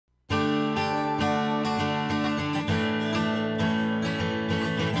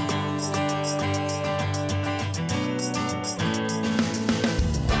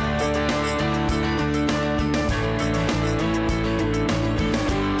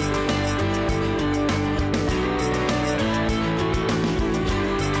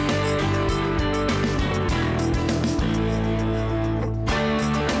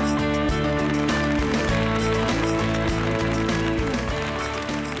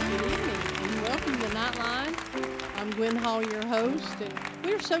Gwen and Hall, your host, and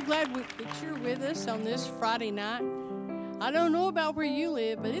we're so glad that you're with us on this Friday night. I don't know about where you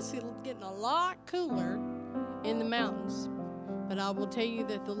live, but it's getting a lot cooler in the mountains. But I will tell you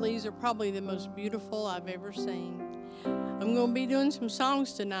that the leaves are probably the most beautiful I've ever seen. I'm going to be doing some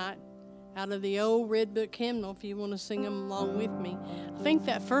songs tonight out of the old Red Book hymnal if you want to sing them along with me. I think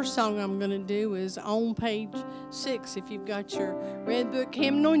that first song I'm going to do is on page 6. If you've got your Red Book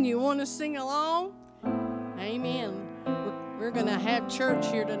hymnal and you want to sing along, amen. We're going to have church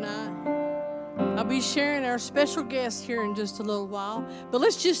here tonight. I'll be sharing our special guest here in just a little while, but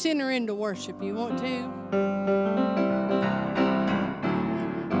let's just enter into worship. You want to?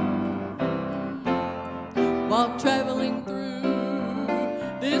 While traveling through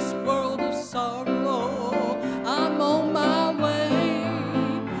this world of sorrow, I'm on my way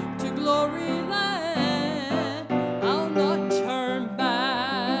to glory land. I'll not turn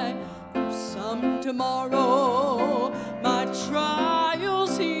back for some tomorrow. My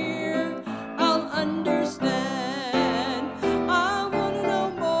trials here I'll understand. I want to know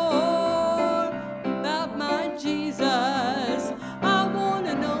more about my Jesus. I want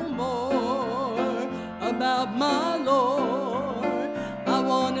to know more about my Lord. I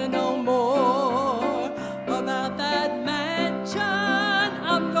want to know more about that mansion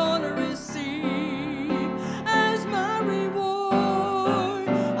I'm going to receive as my reward.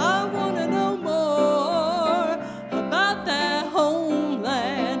 I want to know more about that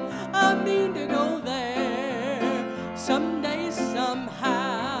homeland. I mean to go there someday,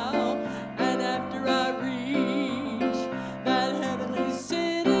 somehow. And after I reach that heavenly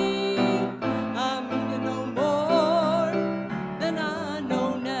city, I mean to know more than I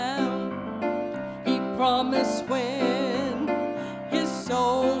know now. He promised when his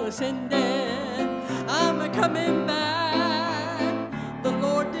soul ascended, I'm a coming back. The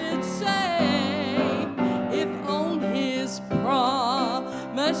Lord did say, if on his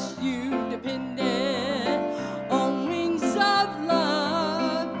promise you depended, on wings of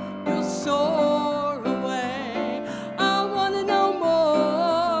love you'll soar away. I want to know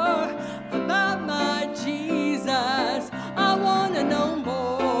more about my Jesus. I want to know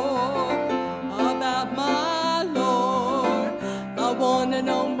more about my Lord. I want to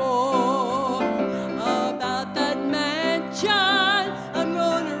know more about that mansion I'm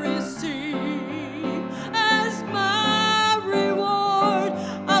going to receive as my reward.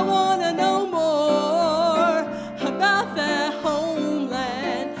 I want to know more about that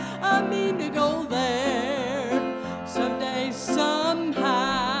homeland. I mean to go there someday,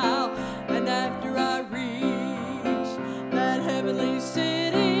 somehow. And after I reach that heavenly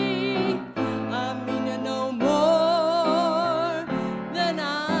city, I mean to know more than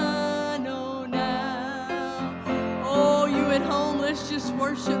I know now. Oh, you at home, let's just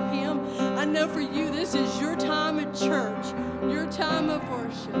worship him. I know for you this is your time at church, your time of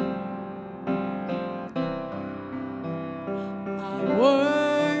worship. I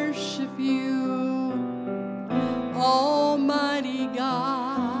worship you, Almighty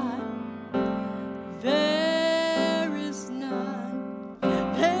God. There's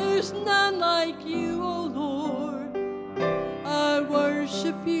none like you, O Lord. I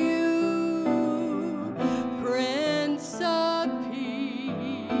worship you, Prince of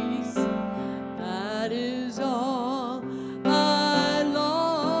Peace. That is all I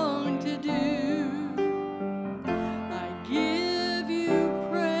long to do. I give you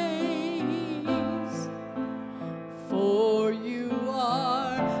praise, for you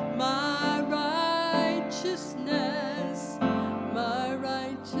are my righteousness, my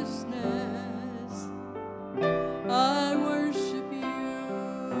righteousness. I worship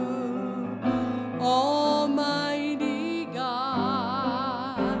you, Almighty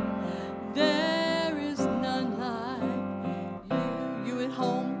God. There is none like you. You at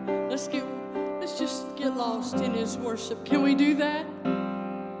home, let's just get lost in his worship. Can we do that?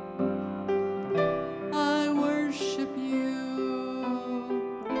 I worship you,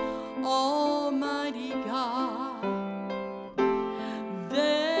 Almighty God.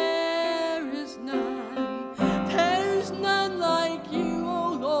 There's none like you,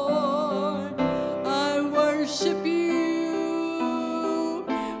 O Lord. I worship you,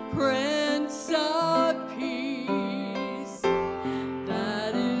 Prince of Peace.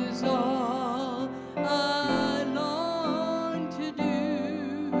 That is all I long to do.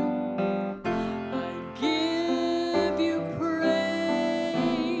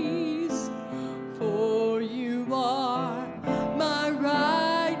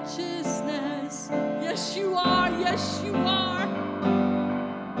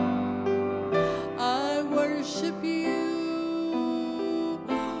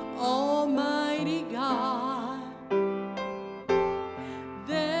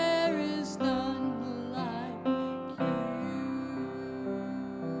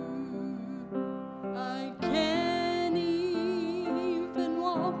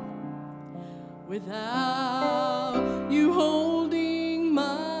 without you holding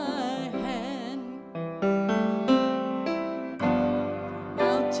my hand.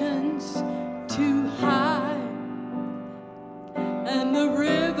 Mountains too high and the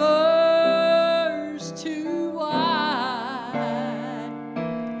rivers too wide.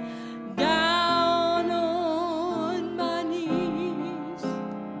 Down on my knees,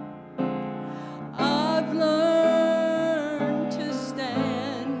 I've learned to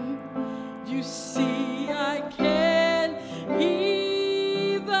stand. You see, I can't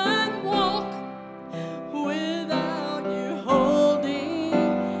even walk without you holding.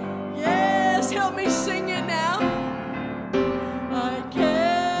 Yes, help me sing it now. I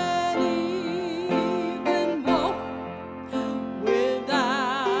can't even walk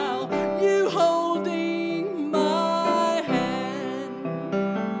without you holding my hand.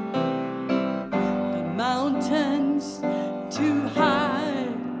 The mountains too high,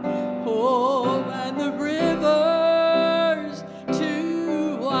 oh, and the rivers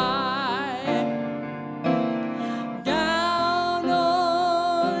too wide. Down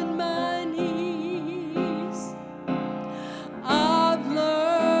on my knees, I've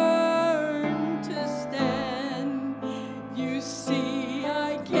learned to stand. You see,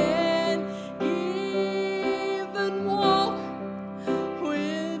 I can't even walk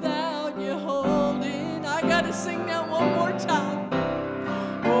without you holding. I gotta sing that one more time.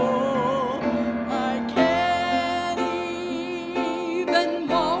 Oh, I can't even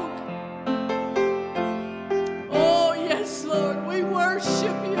walk. Oh, yes, Lord, we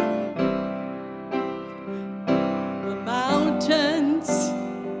worship you. The mountains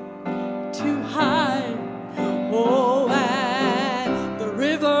too high, oh, and the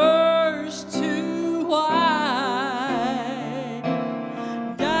rivers too wide.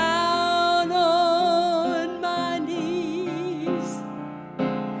 Down on my knees,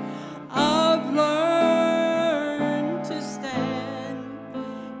 I've learned to stand.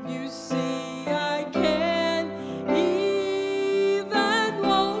 You see, I can't even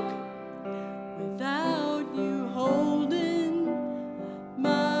walk without you holding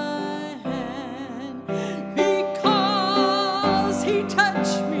my hand. Because he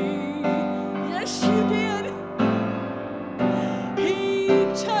touched me. Yes, you did. He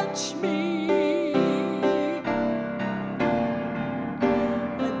touched me.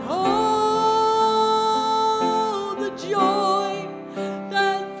 And oh, the joy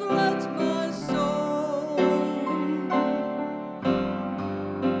that floods my soul.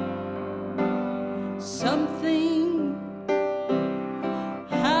 Something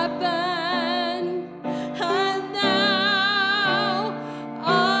happened, and now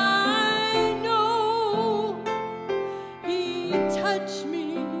I know he touched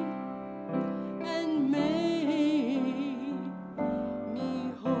me and made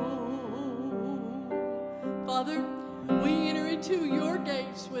me whole. Father, we enter into your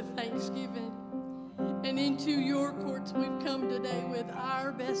gates with thanksgiving, and into your courts we've come today with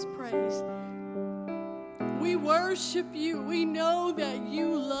our best praise. We worship you. We know that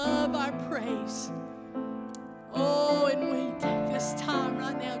you love our praise. Oh, and we take this time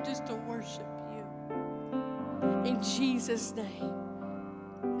right now just to worship you. In Jesus' name.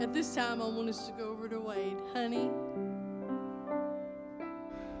 At this time, I want us to go over to Wade. Honey.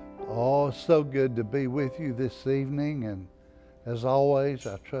 Oh, it's so good to be with you this evening. And as always,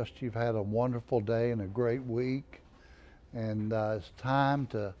 I trust you've had a wonderful day and a great week. And it's time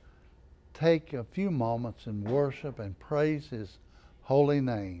to take a few moments and worship and praise his holy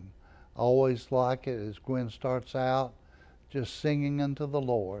name. Always like it as Gwen starts out, just singing unto the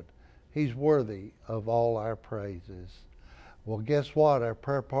Lord. He's worthy of all our praises. Well, guess what? Our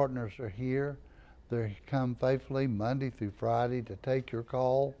prayer partners are here. They come faithfully Monday through Friday to take your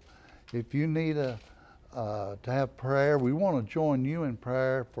call. If you need to have prayer, we want to join you in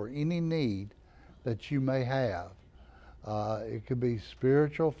prayer for any need that you may have. It could be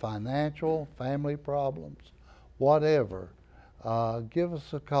spiritual, financial, family problems, whatever. Give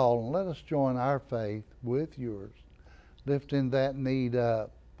us a call and let us join our faith with yours, lifting that need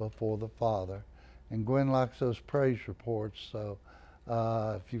up before the Father. And Gwen likes those praise reports, so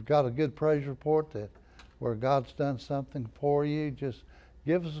if you've got a good praise report where God's done something for you, just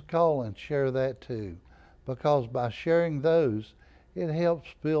give us a call and share that too. Because by sharing those, it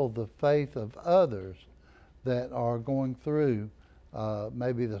helps build the faith of others that are going through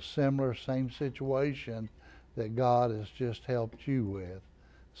maybe the same situation that God has just helped you with.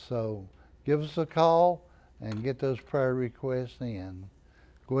 So give us a call and get those prayer requests in.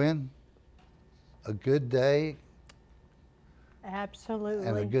 Gwen, a good day. Absolutely.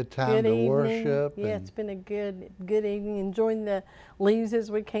 And a good time to worship. Yeah, it's been a good evening. Enjoying the leaves as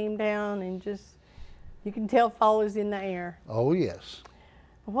we came down and just You can tell fall is in the air. Oh, yes.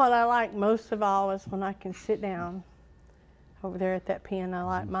 What I like most of all is when I can sit down over there at that pen. I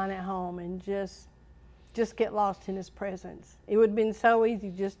like mine at home and just get lost in his presence. It would have been so easy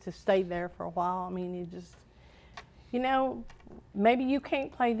just to stay there for a while. I mean, you just, you know, maybe you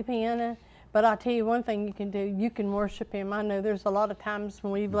can't play the piano, but I'll tell you one thing you can do. You can worship him. I know there's a lot of times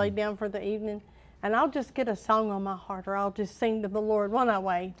when we've laid down for the evening, and I'll just get a song on my heart, or I'll just sing to the Lord while I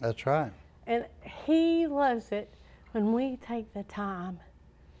wait. That's right. And he loves it when we take the time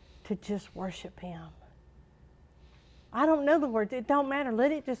to just worship him. I don't know the words. It don't matter.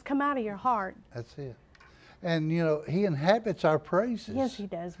 Let it just come out of your heart. That's it. And, you know, he inhabits our praises. Yes, he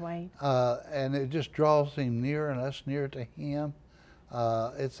does, Wade. And it just draws him near and us near to him.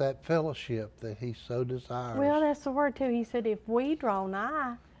 It's that fellowship that he so desires. Well, that's the word, too. He said if we draw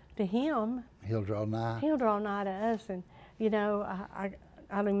nigh to him, he'll draw nigh. He'll draw nigh to us. And, you know, I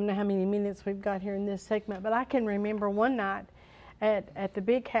don't even know how many minutes we've got here in this segment, but I can remember one night at the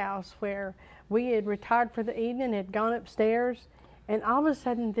big house where we had retired for the evening, had gone upstairs, and all of a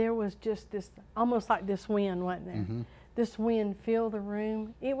sudden there was just this, almost like this wind, wasn't there? Mm-hmm. This wind filled the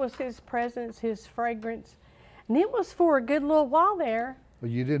room. It was his presence, his fragrance, and it was for a good little while there.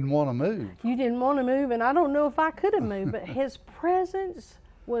 Well, you didn't want to move. You didn't want to move, and I don't know if I could have moved, but his presence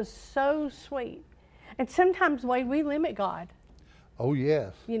was so sweet. And sometimes, Wade, we limit God. Oh,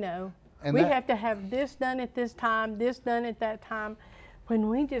 yes. You know, and we have to have this done at this time, this done at that time, when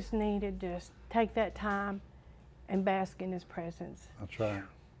we just need to just take that time and bask in his presence. That's right.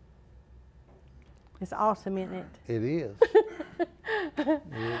 It's awesome, isn't it? It is. It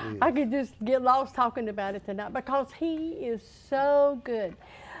is. I could just get lost talking about it tonight because he is so good.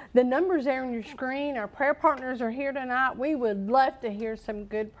 The numbers there on your screen, our prayer partners are here tonight. We would love to hear some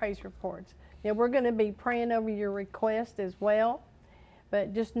good praise reports. Now, we're going to be praying over your request as well,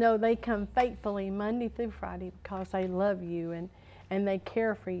 but just know they come faithfully Monday through Friday because they love you and they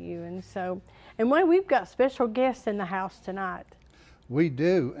care for you. And when we've got special guests in the house tonight. We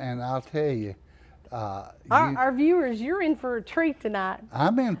do, and I'll tell you. Our viewers, you're in for a treat tonight.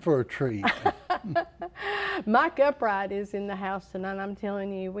 I'm in for a treat. Mike Upright is in the house tonight. I'm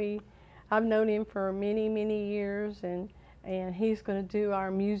telling you, I've known him for many, many years, and he's going to do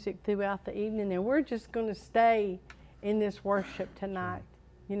our music throughout the evening, and we're just going to stay in this worship tonight.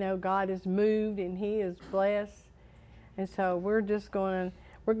 You know, God is moved and he is blessed, and so we're going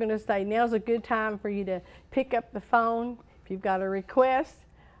to stay. Now's a good time for you to pick up the phone if you've got a request.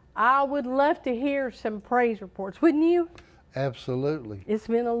 I would love to hear some praise reports, wouldn't you? Absolutely. It's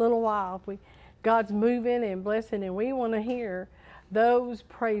been a little while. God's moving and blessing, and we want to hear those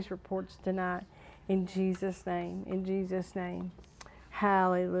praise reports tonight in Jesus' name. In Jesus' name.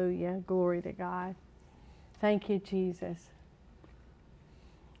 Hallelujah. Glory to God. Thank you, Jesus.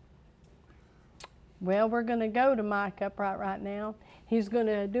 Well, we're going to go to Mike Upright right now. He's going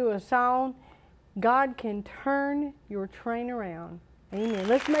to do a song, God Can Turn Your Train Around. Amen.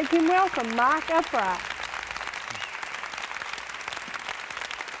 Let's make him welcome, Mike Upright.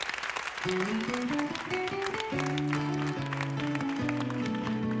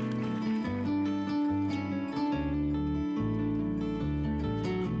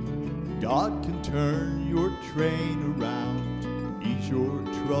 God can turn your train around, ease your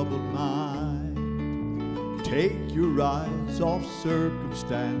troubled mind. Take your eyes off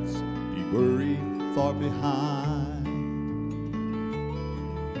circumstance, be worried far behind.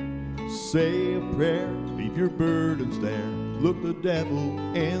 Say a prayer, leave your burdens there, look the devil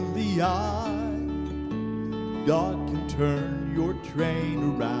in the eye. God can turn your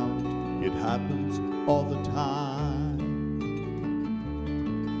train around, it happens all the time.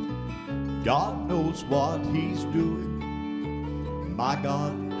 God knows what he's doing, my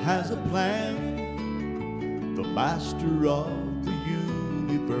God has a plan. The master of the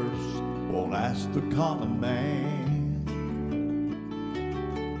universe won't ask the common man.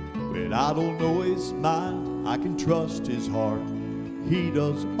 When I don't know his mind, I can trust his heart. He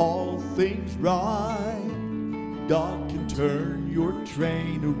does all things right. God can turn your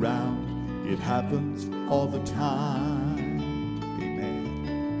train around. It happens all the time.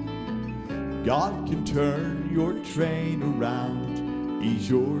 Amen. God can turn your train around, ease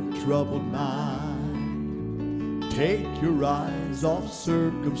your troubled mind. Take your eyes off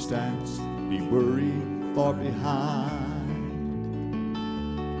circumstance, be worried far behind.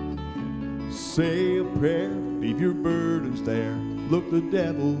 Say a prayer, leave your burdens there, look the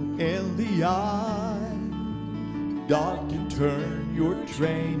devil in the eye. God can turn your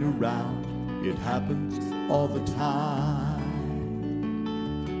train around, it happens all the time.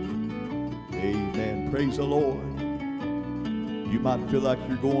 Amen. Praise the Lord. You might feel like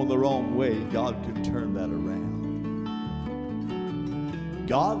you're going the wrong way. God can turn that around.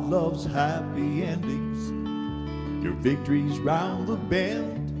 God loves happy endings. Your victory's round the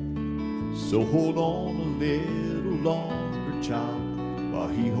bend. So hold on a little longer, child, while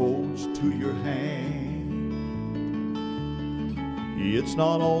He holds to your hand. It's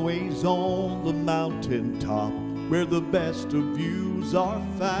not always on the mountaintop where the best of views are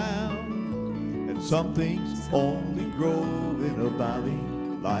found, and some things only grow in a valley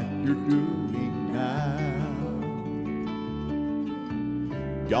like you're doing now.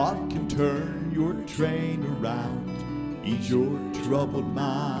 God can turn your train around, ease your troubled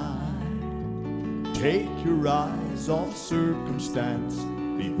mind. Take your eyes off circumstance,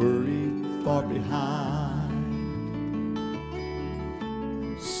 leave worry far behind.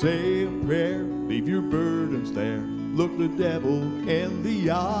 Say a prayer, leave your burdens there, look the devil in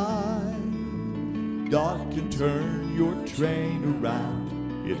the eye. God can turn your train around,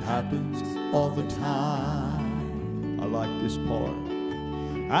 it happens all the time. I like this part.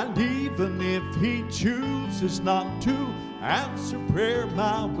 And even if He chooses not to answer prayer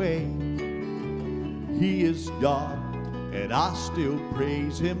my way, He is God, and I still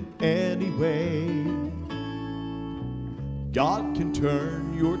praise Him anyway. God can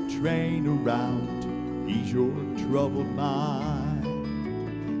turn your train around, ease your troubled mind.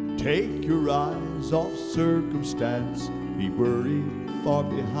 Take your eyes off circumstance, leave worry far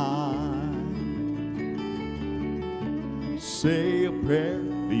behind. Say a prayer,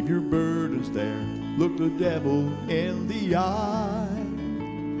 leave your burdens there, look the devil in the eye.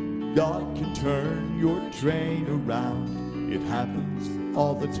 God can turn your train around, it happens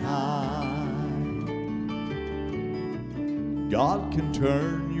all the time. God can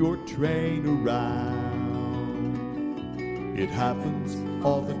turn your train around, it happens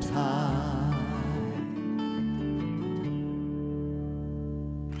all the time.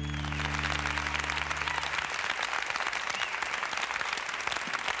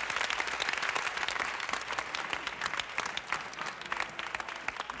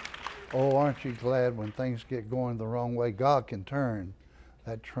 Oh, aren't you glad when things get going the wrong way, God can turn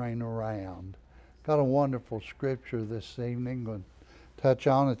that train around. Got a wonderful scripture this evening. Going to touch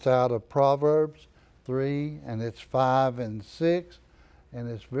on. It's out of Proverbs 3, and it's 5 and 6, and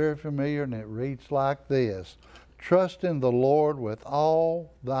it's very familiar, and it reads like this: Trust in the Lord with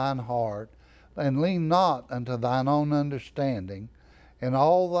all thine heart, and lean not unto thine own understanding. In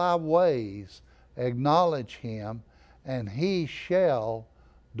all thy ways acknowledge Him, and He shall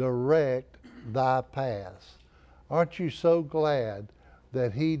direct thy paths. Aren't you so glad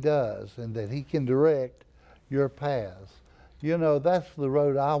that He does, and that He can direct your paths? You know, that's the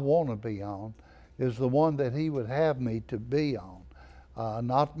road I want to be on, is the one that He would have me to be on.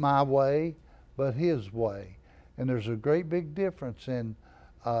 Not my way, but His way. And there's a great big difference in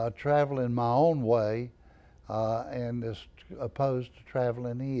traveling my own way and as opposed to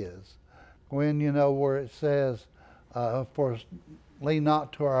traveling His. Gwen, you know where it says, lean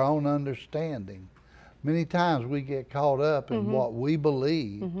not to our own understanding. Many times we get caught up in what we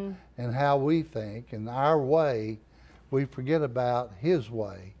believe and how we think and our way. We forget about His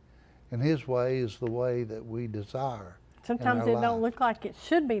way, and His way is the way that we desire. Sometimes it don't look like it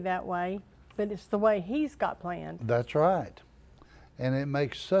should be that way, but it's the way He's got planned. That's right, and it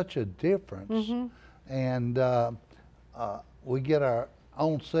makes such a difference. And we get our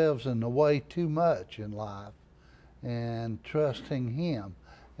own selves in the way too much in life, and trusting Him.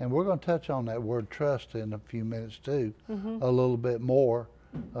 And we're going to touch on that word trust in a few minutes too, a little bit more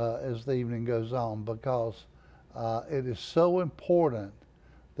as the evening goes on, because it is so important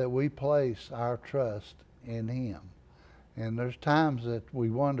that we place our trust in Him. And there's times that we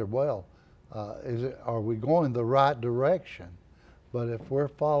wonder, well, are we going the right direction? But if we're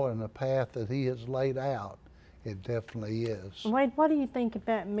following the path that He has laid out, it definitely is. Wade, what do you think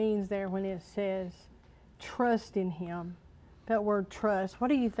that means there when it says trust in Him? That word trust, what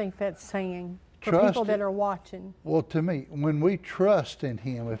do you think that's saying for people that are watching? Well, to me, when we trust in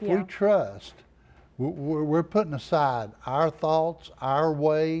Him, if we trust, we're putting aside our thoughts, our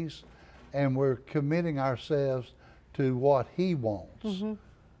ways, and we're committing ourselves to what He wants,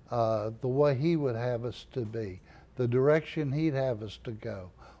 the way He would have us to be, the direction He'd have us to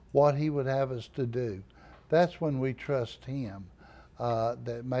go, what He would have us to do. That's when we trust Him.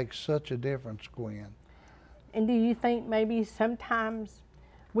 That makes such a difference, Gwen. And do you think maybe sometimes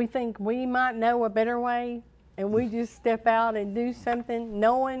we think we might know a better way, and we just step out and do something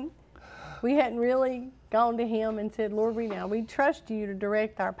knowing we hadn't really gone to Him and said, Lord, we trust You to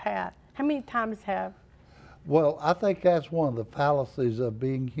direct our path? How many times have Well, I think that's one of the fallacies of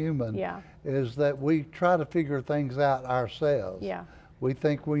being human. Yeah. Is that we try to figure things out ourselves. Yeah. We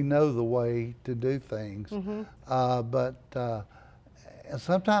think we know the way to do things. Mm-hmm. But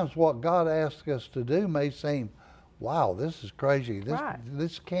sometimes what God asks us to do may seem, wow, this is crazy.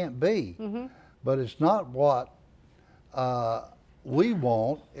 This can't be. Mm-hmm. But it's not what we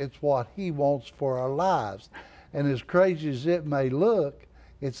want, it's what He wants for our lives. And as crazy as it may look,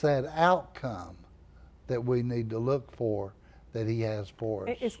 it's that outcome that we need to look for that He has for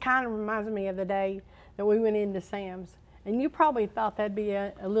us. It kind of reminds me of the day that we went into Sam's. And you probably thought that'd be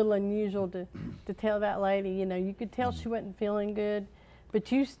a little unusual to tell that lady. You know, you could tell she wasn't feeling good.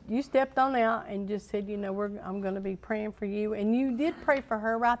 But you stepped on out and just said, you know, I'm going to be praying for you. And you did pray for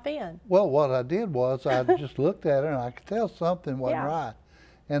her right then. Well, what I did was I just looked at her and I could tell something wasn't right.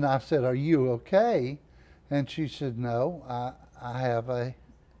 And I said, are you okay? And she said, no, I have a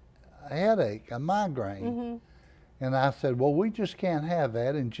headache, a migraine. Mm-hmm. And I said, well, we just can't have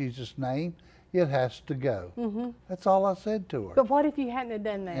that in Jesus' name. It has to go. Mm-hmm. That's all I said to her. But what if you hadn't have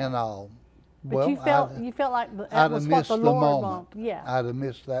done that? And all. But well, you felt like that I'd was have what missed the the Lord moment. wanted. Yeah. I'd have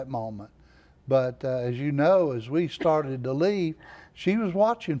missed that moment. But as you know, as we started to leave, she was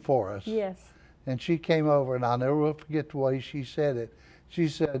watching for us. Yes. And she came over, and I'll never will forget the way she said it. She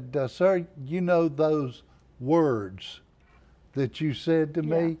said, sir, you know those words that you said to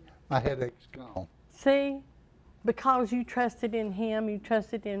me? My headache's gone. See, because you trusted in Him, you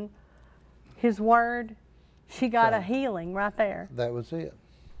trusted in His Word, she got a healing right there. That was it.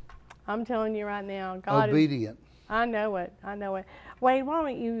 I'm telling you right now, God Obedient. I know it. I know it. Wade, why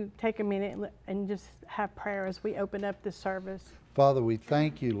don't you take a minute and just have prayer as we open up this service? Father, we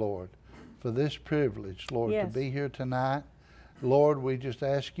thank you, Lord, for this privilege, Lord, to be here tonight. Lord, we just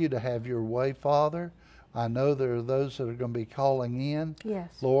ask you to have your way, Father. I know there are those that are going to be calling in,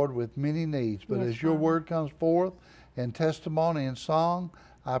 Lord, with many needs. But as your word comes forth in testimony and song,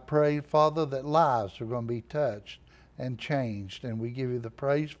 I pray, Father, that lives are going to be touched and changed. And we give you the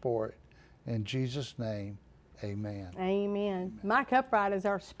praise for it. In Jesus' name, amen. Amen. Mike Upright is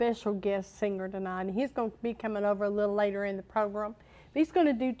our special guest singer tonight. And he's going to be coming over a little later in the program. He's going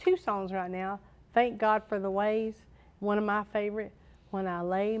to do two songs right now. Thank God for the Ways. One of my favorite, When I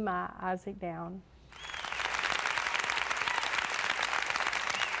Lay My Isaac Down.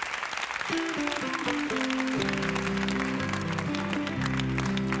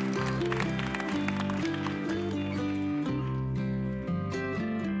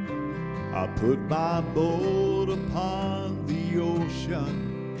 I put my boat upon the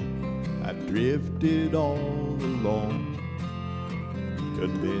ocean. I drifted all alone,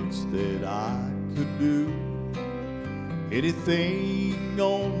 convinced that I could do anything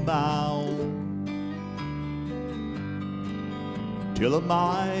on my own, till a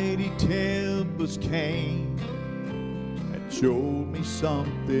mighty tempest came and showed me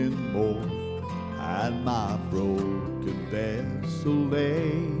something more, and my broken vessel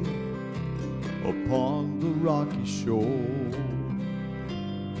lay upon the rocky shore.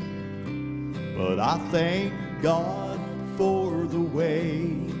 But I thank God for the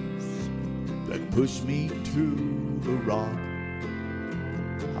waves that pushed me to the rock.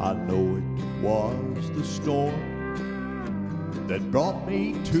 I know it was the storm that brought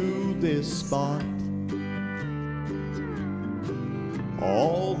me to this spot.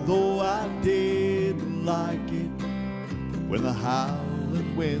 Although I didn't like it when the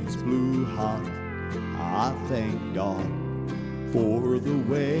howling winds blew hot, I thank God for the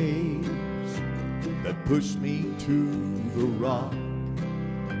waves that pushed me to the rock.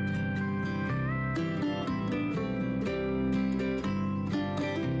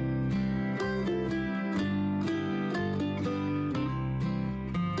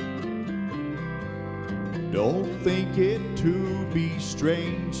 Don't think it to be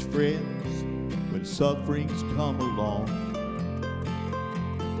strange, friends, when sufferings come along.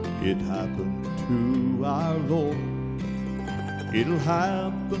 It happened to our Lord. It'll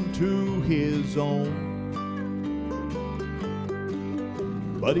happen to His own.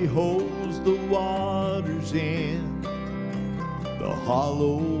 But He holds the waters in the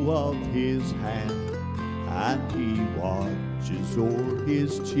hollow of His hand, and He watches o'er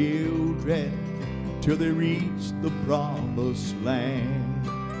His children till they reach the promised land.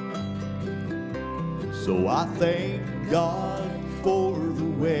 So I thank God for the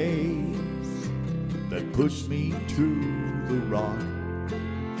waves that pushed me to the rock.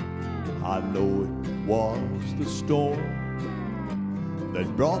 I know it was the storm that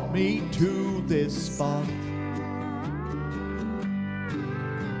brought me to this spot.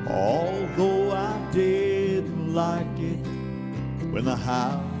 Although I didn't like it when the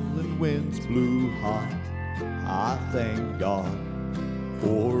howling winds blew hot, I thank God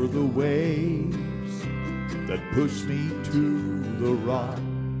for the waves that push me to the rock.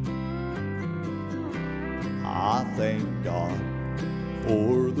 I thank God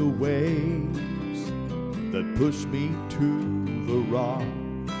for the waves that push me to the rock.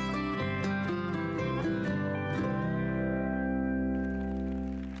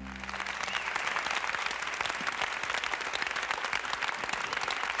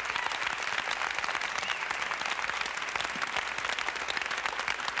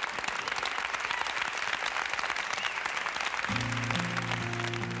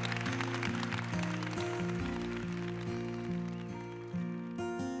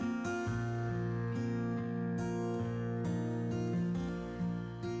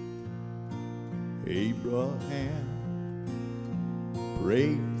 Abraham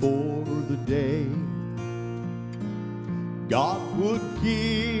prayed for the day God would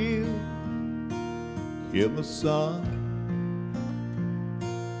give him a son.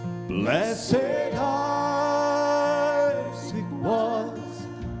 Blessed Isaac was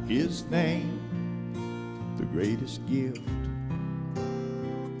his name, the greatest gift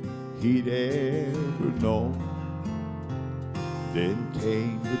he'd ever known. Then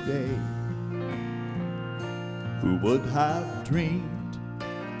came the day. Who would have dreamed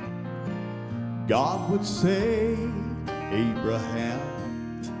God would say, Abraham,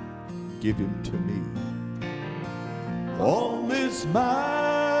 give him to me. On this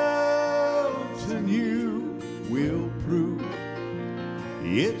mountain you will prove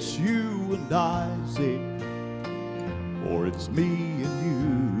it's you and Isaac, or it's me and you.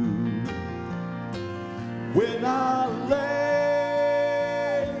 When I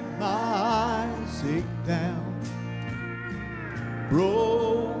lay my Isaac down,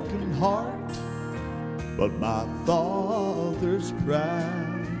 broken heart, but my father's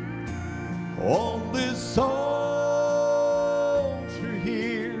proud. On this altar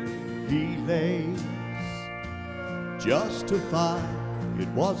here he lays, justified it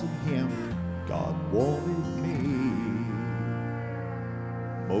wasn't him, God wanted me.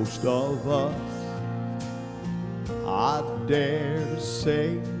 Most of us, I dare to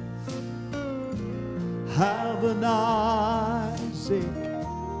say, have an Isaac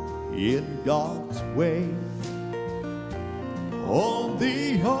in God's way. On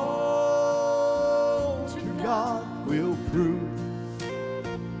the altar God will prove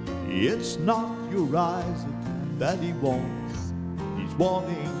it's not your Isaac that he wants, he's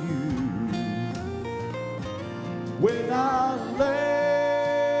wanting you. When I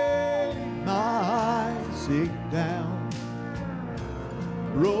lay my Isaac down,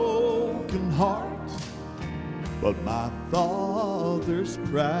 broken heart, but my father's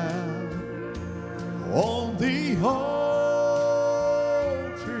proud. On the altar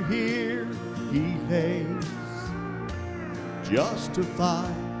here he lays,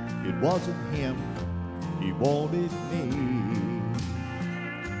 justified it wasn't him, he wanted me.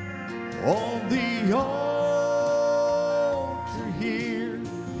 On the altar here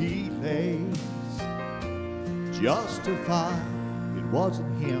he lays, justified it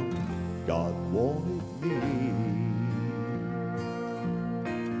wasn't him, God wanted me.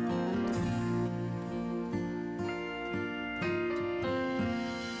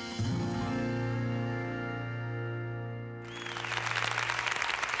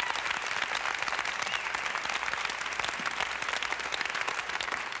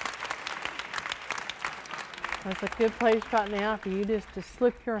 That's a good place right now for you just to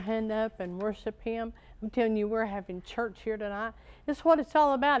slip your hand up and worship him. I'm telling you, we're having church here tonight. It's what it's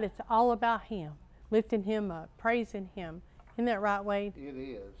all about. It's all about him, lifting him up, praising him. Isn't that right, Wade? It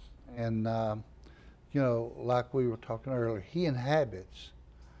is. And, you know, like we were talking earlier, he inhabits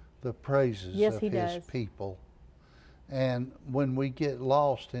the praises Yes, of he his does. people. And when we get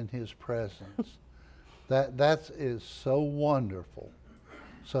lost in his presence, that is so wonderful.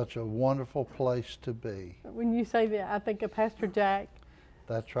 Such a wonderful place to be. When you say that, I think of Pastor Jack.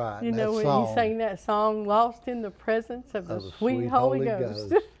 That's right. You know, when he sang that song, Lost in the Presence of the Sweet Holy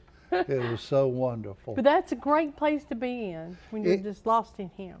Ghost. It was so wonderful. But that's a great place to be in when you're just lost in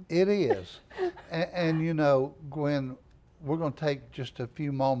him. It is. And you know, Gwen, we're going to take just a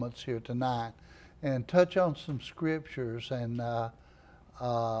few moments here tonight and touch on some scriptures and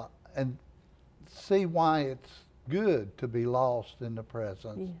see why it's good to be lost in the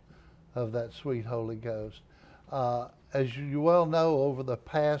presence of that sweet Holy Ghost. As you well know, over the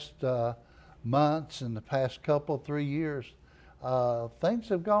past months and the past couple, 3 years, things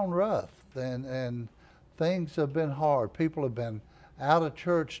have gone rough and things have been hard. People have been out of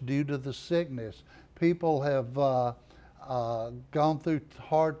church due to the sickness. People have gone through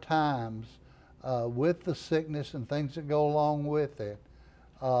hard times with the sickness and things that go along with it.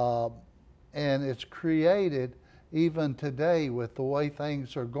 And it's created even today with the way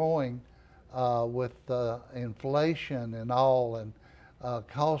things are going with inflation and all, and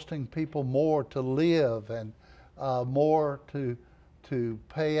costing people more to live and more to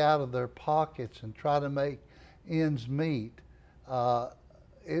pay out of their pockets and try to make ends meet.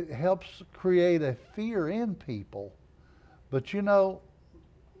 It helps create a fear in people. But you know,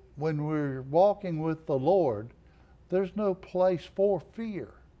 when we're walking with the Lord, there's no place for fear.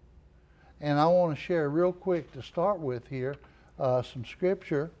 And I want to share real quick to start with here some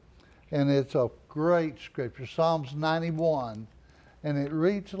scripture, and it's a great scripture, Psalms 91, and it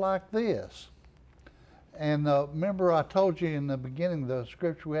reads like this. And remember I told you in the beginning the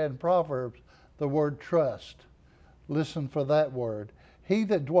scripture we had in Proverbs, the word trust. Listen for that word. He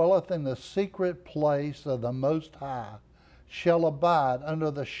that dwelleth in the secret place of the Most High shall abide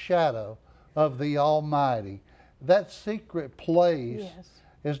under the shadow of the Almighty. That secret place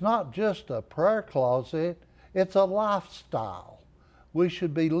is not just a prayer closet, it's a lifestyle. We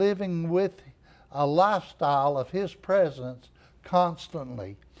should be living with a lifestyle of His presence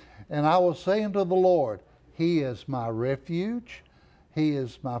constantly. And I will say unto the Lord, He is my refuge, He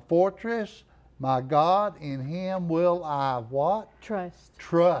is my fortress, my God, in Him will I what? Trust.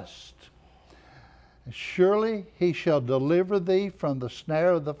 Trust. Surely He shall deliver thee from the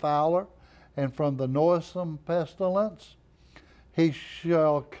snare of the fowler and from the noisome pestilence. He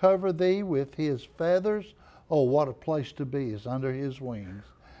shall cover thee with His feathers. Oh, what a place to be is under His wings.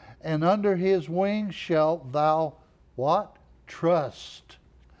 And under His wings shalt thou what? Trust.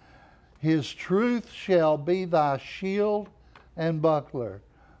 His truth shall be thy shield and buckler.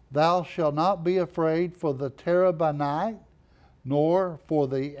 Thou shalt not be afraid for the terror by night, nor for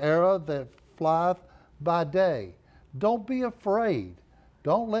the arrow that flieth by day. Don't be afraid.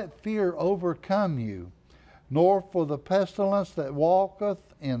 Don't let fear overcome you. Nor for the pestilence that walketh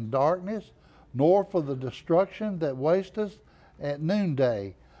in darkness, nor for the destruction that wasteth at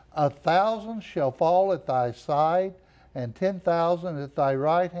noonday. 1,000 shall fall at thy side, and 10,000 at thy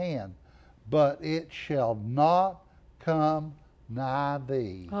right hand, but it shall not come nigh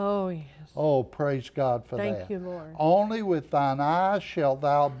thee. Oh, yes. Oh, praise God for that. Thank you, Lord. Only with thine eyes shalt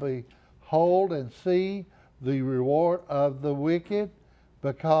thou behold and see the reward of the wicked,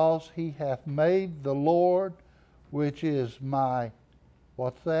 because he hath made the Lord, which is my,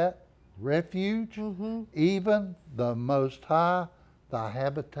 what's that? Refuge, even the Most High, thy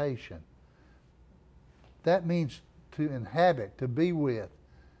habitation. That means to inhabit, to be with.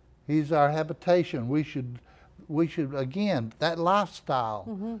 He's our habitation. We should again, that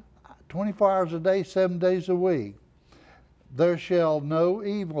lifestyle, 24 hours a day, 7 days a week. There shall no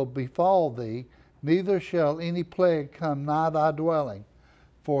evil befall thee, neither shall any plague come nigh thy dwelling.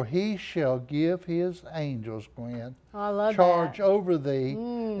 For He shall give His angels, Gwen, charge over thee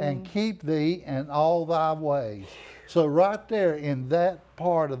and keep thee in all thy ways. So right there in that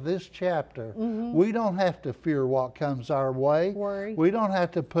part of this chapter, we don't have to fear what comes our way. Worry. We don't have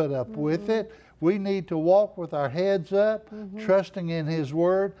to put up with it. We need to walk with our heads up, trusting in His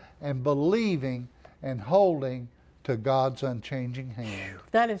Word and believing and holding to God's unchanging hand.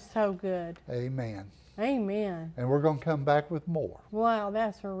 That is so good. Amen. Amen. And we're going to come back with more. Wow,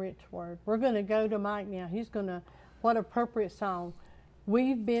 that's a rich word. We're going to go to Mike now. He's going to, what appropriate song.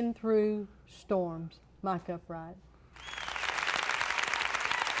 We've been through storms. Mike Upright.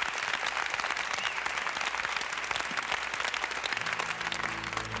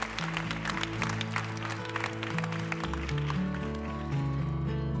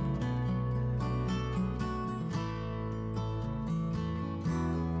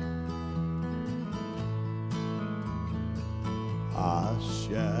 I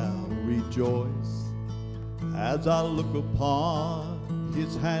shall rejoice as I look upon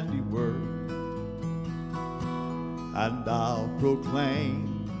His handiwork, and I'll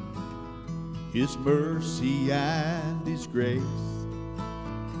proclaim His mercy and His grace.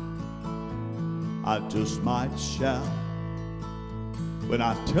 I just might shout when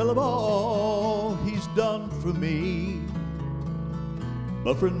I tell of all He's done for me,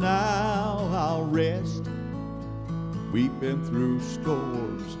 but for now I'll rest. We've been through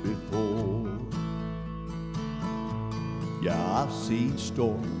storms before. Yeah, I've seen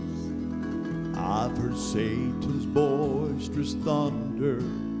storms. I've heard Satan's boisterous thunder,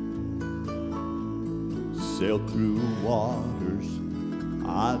 sailed through waters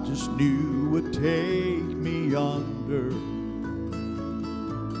I just knew would take me under.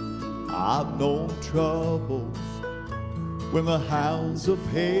 I've known troubles when the hounds of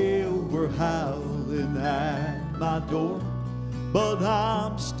hell were howling at my door, but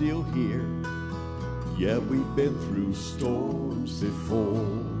I'm still here Yeah, we've been through storms before,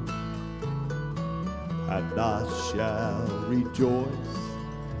 and I shall rejoice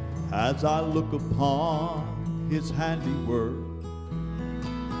as I look upon his handiwork,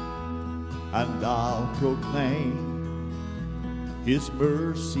 and I'll proclaim his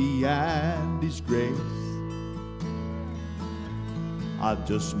mercy and his grace. I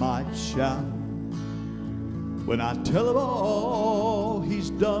just might shout when I tell him all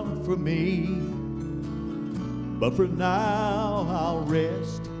he's done for me, but for now I'll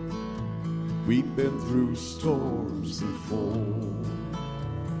rest. We've been through storms before.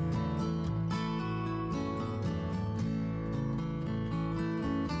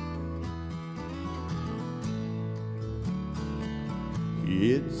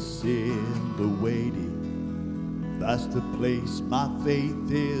 It's in the waiting, that's the place my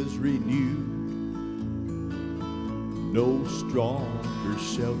faith is renewed. No stronger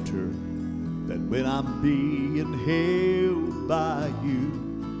shelter than when I'm being held by you.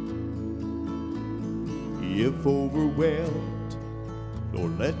 If overwhelmed,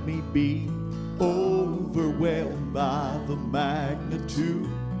 Lord, let me be overwhelmed by the magnitude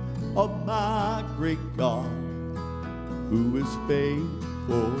of my great God, who is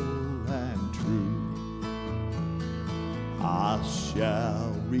faithful and true. I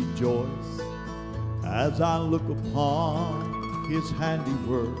shall rejoice as I look upon his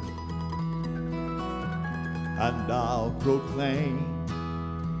handiwork, and I'll proclaim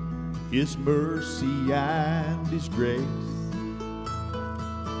his mercy and his grace.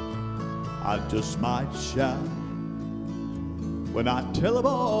 I just might shout when I tell him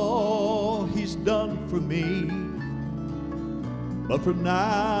all he's done for me, but for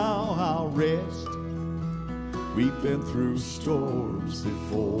now I'll rest. We've been through storms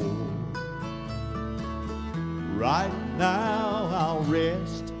before. Right now I'll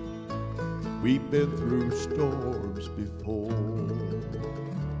rest. We've been through storms before.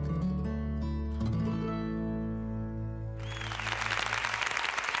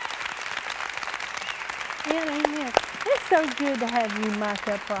 Amen. It's so good to have you, Mike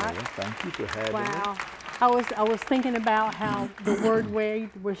Upright. Well, thank you for having me. Wow. I was thinking about how the word Wade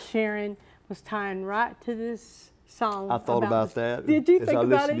was sharing was tying right to this song. I thought about that. Did you as think I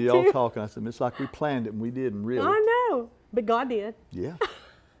about listened it to y'all too? talking, I said, it's like we planned it and we didn't really. I know, but God did. Yeah.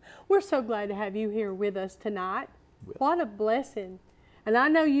 We're so glad to have you here with us tonight. Well, What a blessing. And I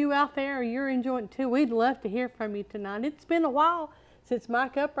know you out there, you're enjoying it too. We'd love to hear from you tonight. It's been a while since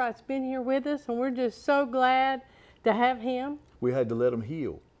Mike Upright's been here with us, and we're just so glad to have him. we had to let them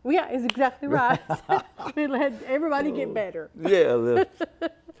heal. Yeah, it's exactly right. We let everybody get better. Yeah.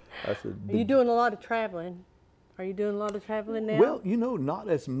 I said, Are you doing a lot of traveling? Are you doing a lot of traveling now? well, you know, not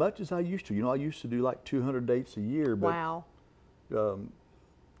as much as I used to. You know, I used to do like 200 dates a year, but Wow.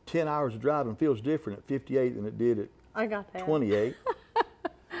 10 hours of driving feels different at 58 than it did at I got that. 28.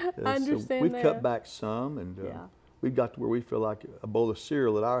 I understand we've that. cut back some, and Yeah. we've got to where we feel like a bowl of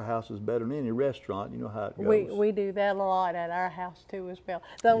cereal at our house is better than any restaurant. You know how it goes. We do that a lot at our house too as well.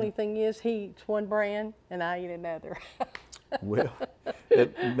 The only thing is he eats one brand and I eat another. Well,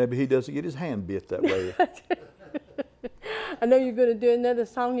 maybe he doesn't get his hand bit that way. I know you're going to do another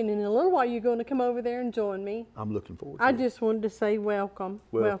song, and in a little while you're going to come over there and join me. I'm looking forward to I it. just wanted to say welcome,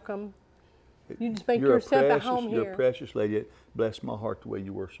 Well, welcome. You just make You're yourself at a home You're here. a precious lady. It bless my heart the way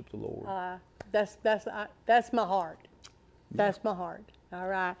you worship the Lord. That's my heart. That's my heart. All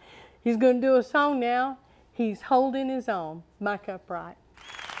right. He's going to do a song now. He's holding his own. Mike Upright.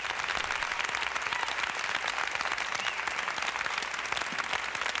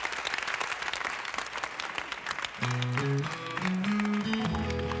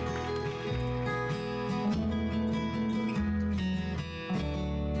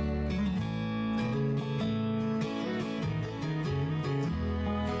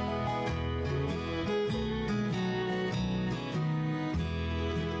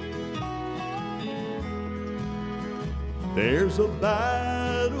 There's a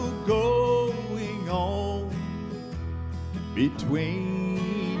battle going on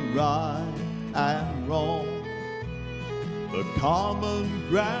between right and wrong. The common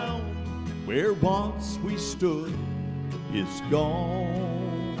ground where once we stood is gone.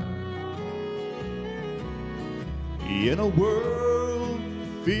 In a world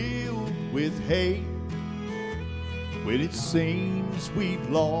filled with hate, when it seems we've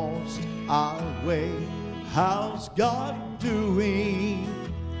lost our way, how's God doing?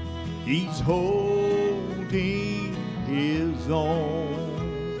 He's holding his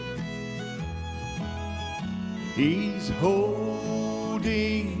own. He's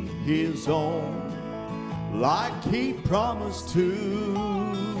holding his own like he promised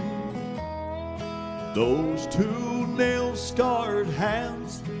to. Those two nail-scarred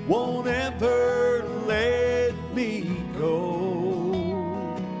hands won't ever let me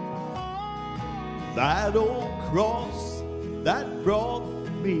go. That old cross that brought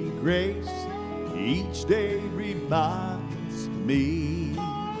me grace each day reminds me.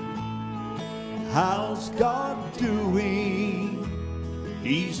 How's God doing?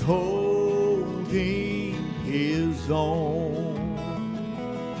 He's holding his own.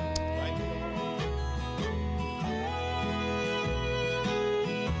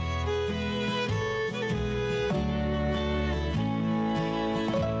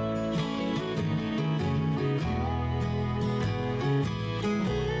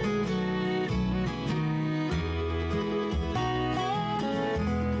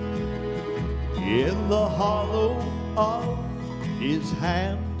 In the hollow of his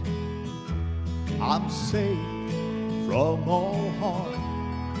hand, I'm safe from all harm.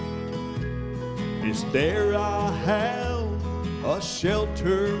 It's there I have a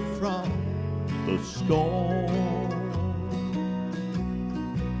shelter from the storm.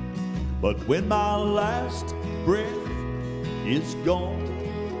 But when my last breath is gone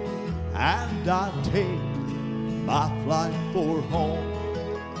and I take my flight for home,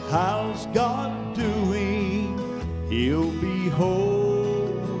 how's God doing? He'll be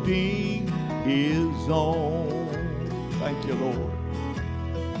holding his own. Thank you, Lord.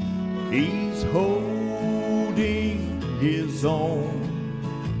 He's holding his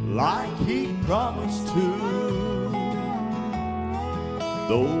own like he promised to.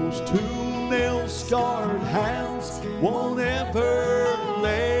 Those two nail-scarred hands won't ever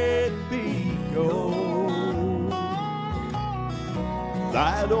let me go.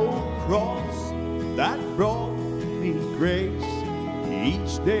 That old cross that brought me grace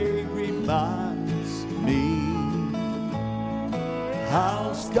each day reminds me.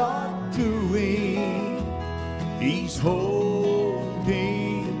 How's God doing? He's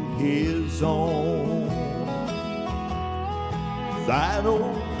holding his own. That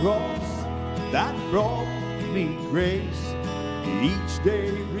old cross that brought me grace each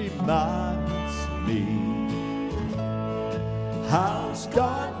day reminds me. How's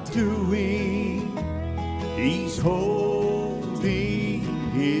God doing? He's holding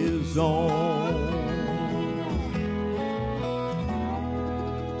his own.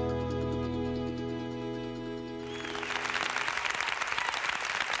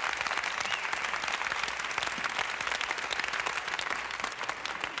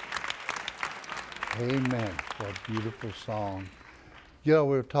 Amen. What a beautiful song. You know,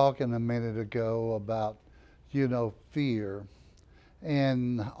 we were talking a minute ago about, fear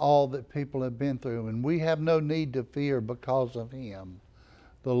and all that people have been through. And we have no need to fear because of him.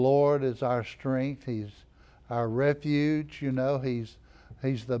 The Lord is our strength. He's our refuge.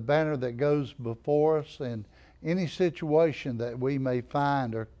 He's the banner that goes before us in any situation that we may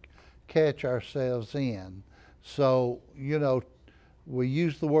find or catch ourselves in. So, we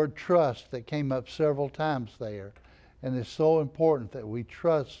use the word trust that came up several times there. And it's so important that we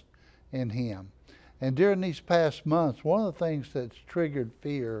trust in him. And during these past months, one of the things that's triggered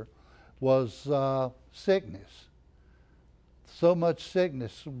fear was sickness. So much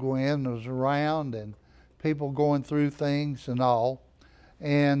sickness, Gwen, was around and people going through things and all.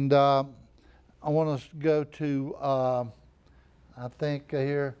 And I want us to go to, I think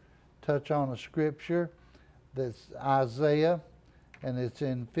here, touch on a scripture that's Isaiah, and it's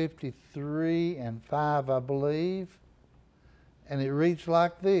in 53:5, I believe. And it reads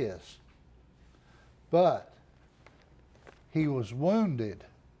like this: but he was wounded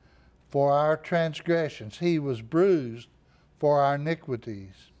for our transgressions. He was bruised for our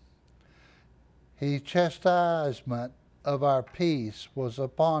iniquities. His chastisement of our peace was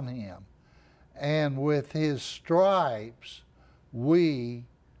upon him. And with his stripes we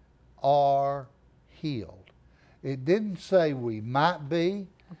are healed. It didn't say we might be.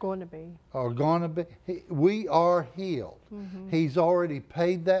 Going to be. Or going to be. We are healed. Mm-hmm. He's already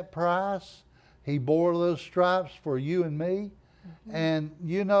paid that price. He bore those stripes for you and me. Mm-hmm. And,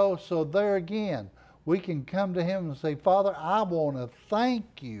 so there again, we can come to him and say, Father, I want to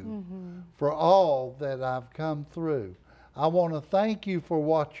thank you for all that I've come through. I want to thank you for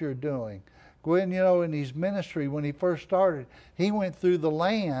what you're doing. Gwen, in his ministry, when he first started, he went through the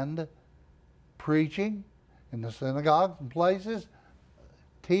land preaching in the synagogues and places,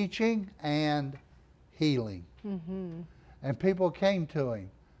 teaching and healing. Mm-hmm. And people came to him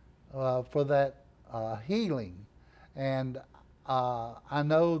for that healing. And I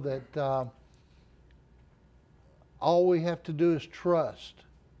know that all we have to do is trust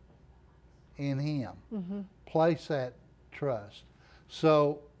in him. Mm-hmm. Place that trust.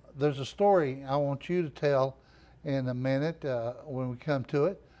 So there's a story I want you to tell in a minute when we come to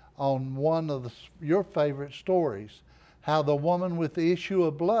it on one of your favorite stories, how the woman with the issue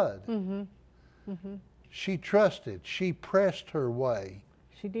of blood, she trusted, she pressed her way.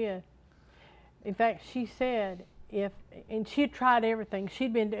 She did. In fact, she said and she had tried everything.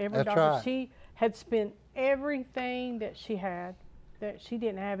 She'd been to every doctor. Right. She had spent everything that she had, that she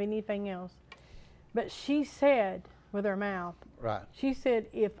didn't have anything else. But she said with her mouth, Right. she said,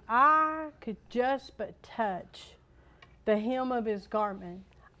 if I could just but touch the hem of his garment,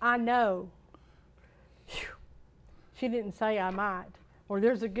 I know. Whew. She didn't say I might, or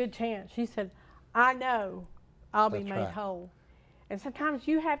there's a good chance. She said, I know I'll be made whole. And sometimes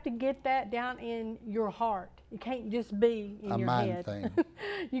you have to get that down in your heart. It can't just be in your head. Thing.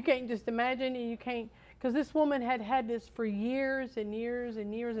 You can't just imagine, and you can't, because this woman had had this for years and years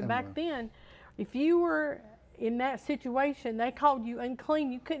and years. And back then, if you were in that situation, they called you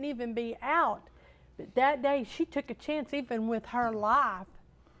unclean. You couldn't even be out. But that day, she took a chance, even with her life,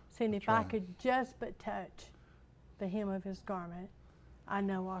 saying, if I could just but touch the hem of his garment, I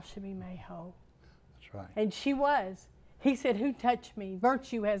know I should be made whole. That's right. And she was. He said, who touched me?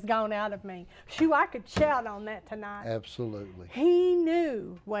 Virtue has gone out of me. Shoo, I could shout on that tonight. Absolutely. He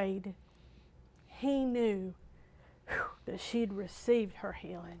knew, Wade, he knew that she'd received her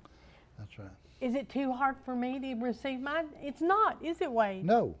healing. That's right. Is it too hard for me to receive mine? It's not, is it, Wade?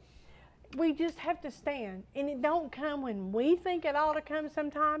 No. We just have to stand. And it don't come when we think it ought to come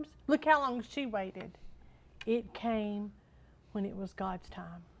sometimes. Look how long she waited. It came when it was God's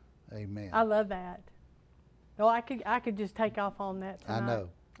time. Amen. I love that. Oh, I could just take off on that tonight. I know.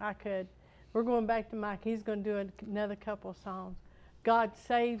 I could. We're going back to Mike. He's going to do another couple of songs. God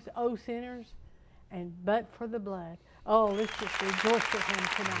saves, oh sinners, and but for the blood. Oh, let's just rejoice with him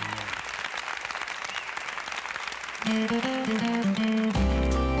tonight.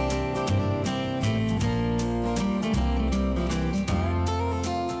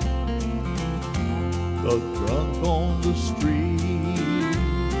 The drunk on the street,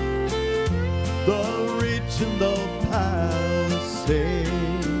 the rich in the palaces,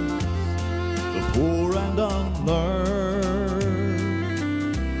 the poor and unlearned,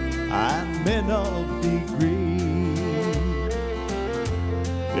 and men of degree,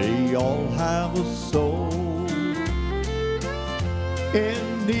 they all have a soul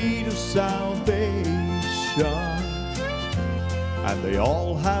in need of salvation, and they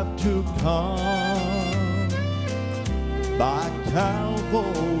all have to come by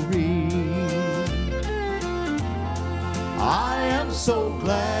Calvary. I am so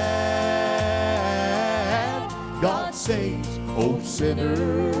glad God saves, oh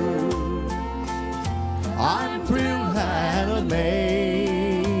sinners. I'm thrilled and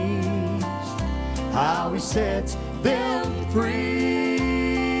amazed how he sets them free.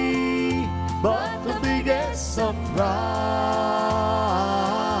 But the biggest surprise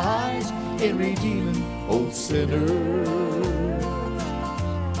in redeeming old sinners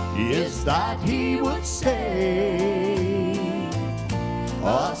is that he would save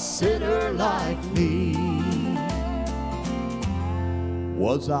a sinner like me.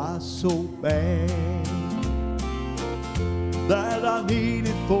 Was I so bad that I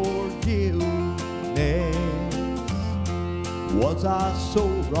needed forgiveness? Was I so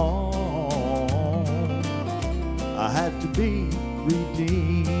wrong I had to be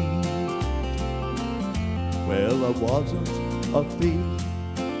redeemed? Well, I wasn't a thief,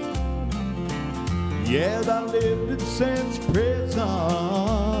 yet I lived in sin's prison,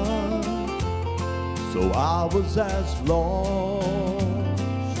 so I was as lost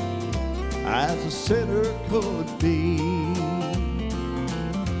as a sinner could be.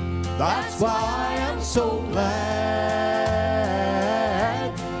 That's why I am so glad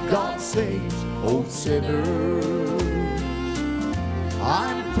God saves old sinners.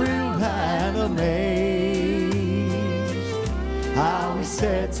 I'm thrilled and amazed how he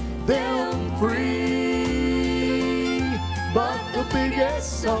sets them free. But the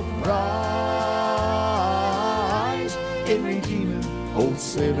biggest surprise in redeeming old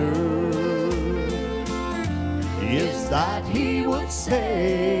sinners is that he would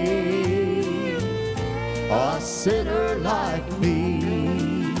save a sinner like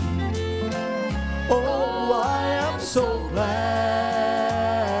me. Oh, I am so glad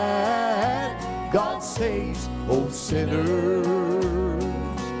God saves old sinners.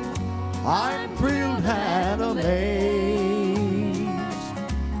 I'm thrilled and amazed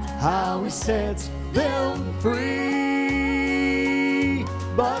how he sets them free.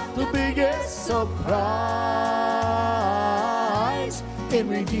 But the biggest surprise in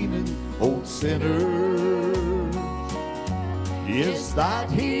redeeming old sinners is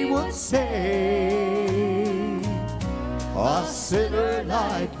that he would save a sinner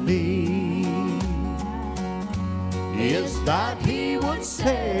like me. Is that he would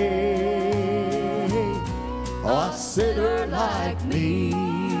save a sinner like me.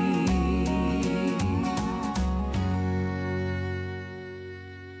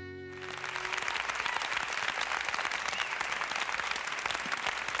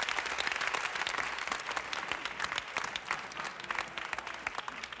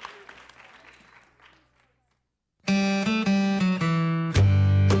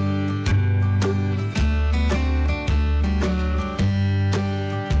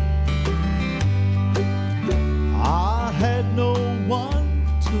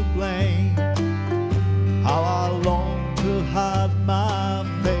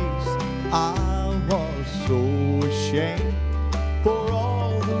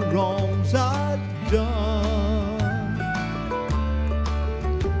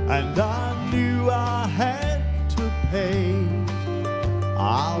 And I knew I had to pay.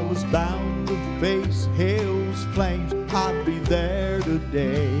 I was bound to face hell's flames. I'd be there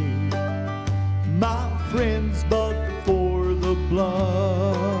today, my friends, but for the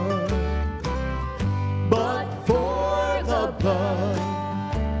blood. But for the blood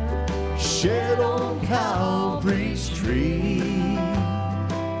shed on Calvary's tree.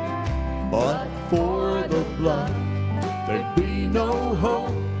 But for the blood there'd be no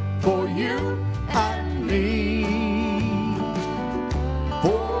hope for you and me.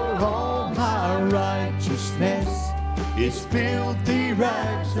 For all my righteousness is filthy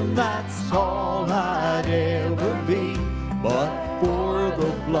rags, and that's all I'd ever be. But for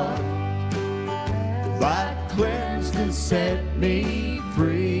the blood that cleansed and set me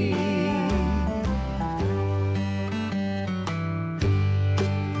free.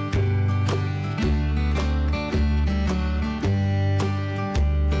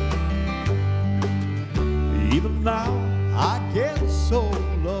 Even now I get so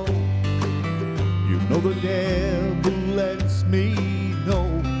low, you know the devil lets me know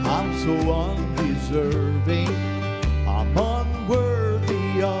I'm so undeserving, I'm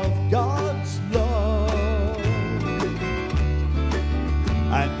unworthy of God's love.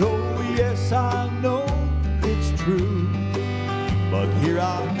 And oh yes, I know it's true, but here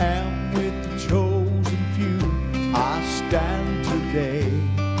I am with the chosen few. I stand today.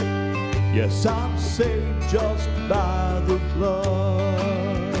 Yes, I'm saved just by the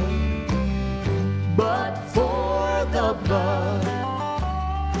blood. But for the blood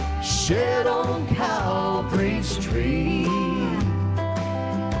shed on Calvary's tree.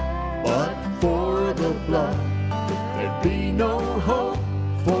 But for the blood there'd be no hope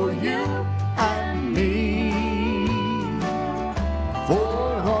for you and me.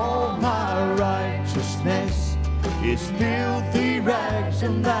 For all my righteousness is filthy rags,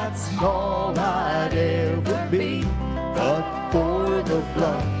 and that's all I'd ever be. But for the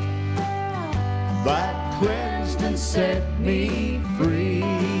blood that cleansed and set me free.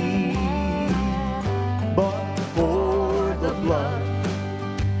 But for the blood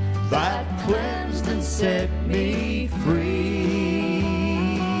that cleansed and set me free.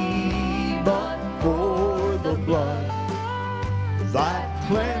 But for the blood that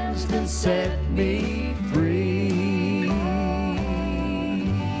cleansed and set me free.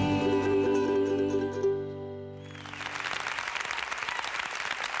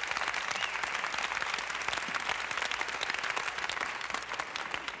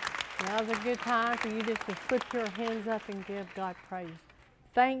 Now's a good time for you just to slip your hands up and give God praise.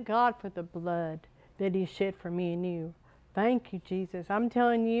 Thank God for the blood that He shed for me and you. Thank you, Jesus. I'm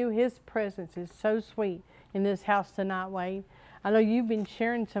telling you, His presence is so sweet in this house tonight, Wade. I know you've been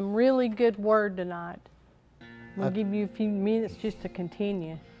sharing some really good word tonight. We'll give you a few minutes just to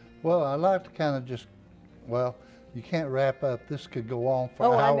continue. Well, I'd like to kind of just, well, you can't wrap up. This could go on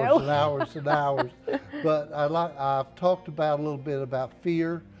for hours and hours and hours. But I've talked about a little bit about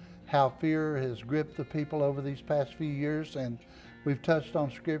fear, how fear has gripped the people over these past few years, and we've touched on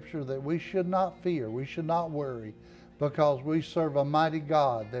scripture that we should not fear, we should not worry, because we serve a mighty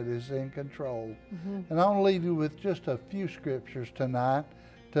God that is in control. And I want to leave you with just a few scriptures tonight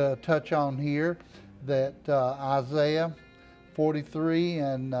to touch on here, that Isaiah 43,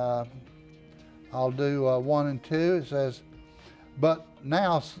 and I'll do 1 and 2. It says, "But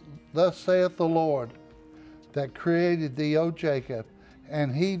now thus saith the Lord, that created thee, O Jacob,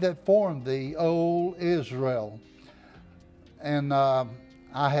 and he that formed thee, O Israel. And I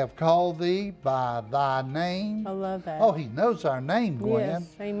have called thee by thy name." I love that. Oh, He knows our name, Gwen.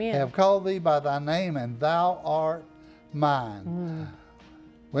 Yes, amen. "I have called thee by thy name, and thou art mine."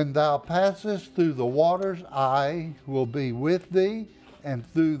 When thou passest through the waters, I will be with thee, and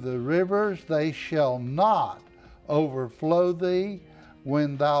through the rivers they shall not overflow thee.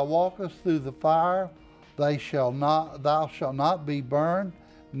 When thou walkest through the fire, thou shalt not be burned,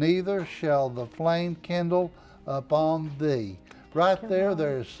 neither shall the flame kindle upon thee. Right there,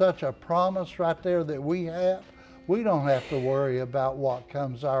 there is such a promise right there that we have. We don't have to worry about what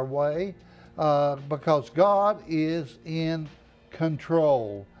comes our way because God is in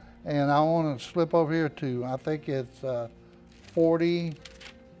control. And I want to slip over here to, I think it's 40th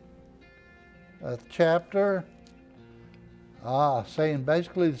chapter. Saying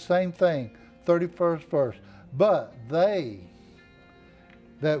basically the same thing, 31st verse. But they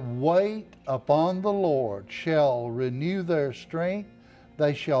that wait upon the Lord shall renew their strength.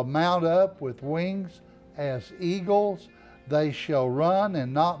 They shall mount up with wings as eagles. They shall run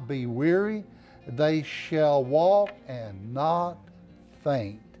and not be weary. They shall walk and not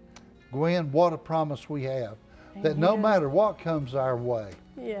faint. Gwen, what a promise we have. Amen. That no matter what comes our way,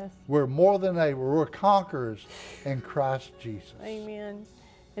 yes, we're more than able. We're conquerors in Christ Jesus. Amen.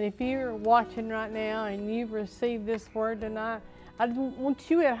 And if you're watching right now and you've received this word tonight, I want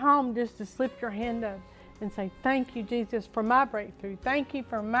you at home just to slip your hand up and say, thank you, Jesus, for my breakthrough. Thank you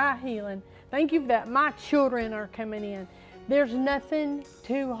for my healing. Thank you that my children are coming in. There's nothing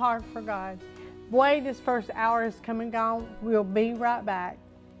too hard for God. Boy, this first hour has come and gone. We'll be right back.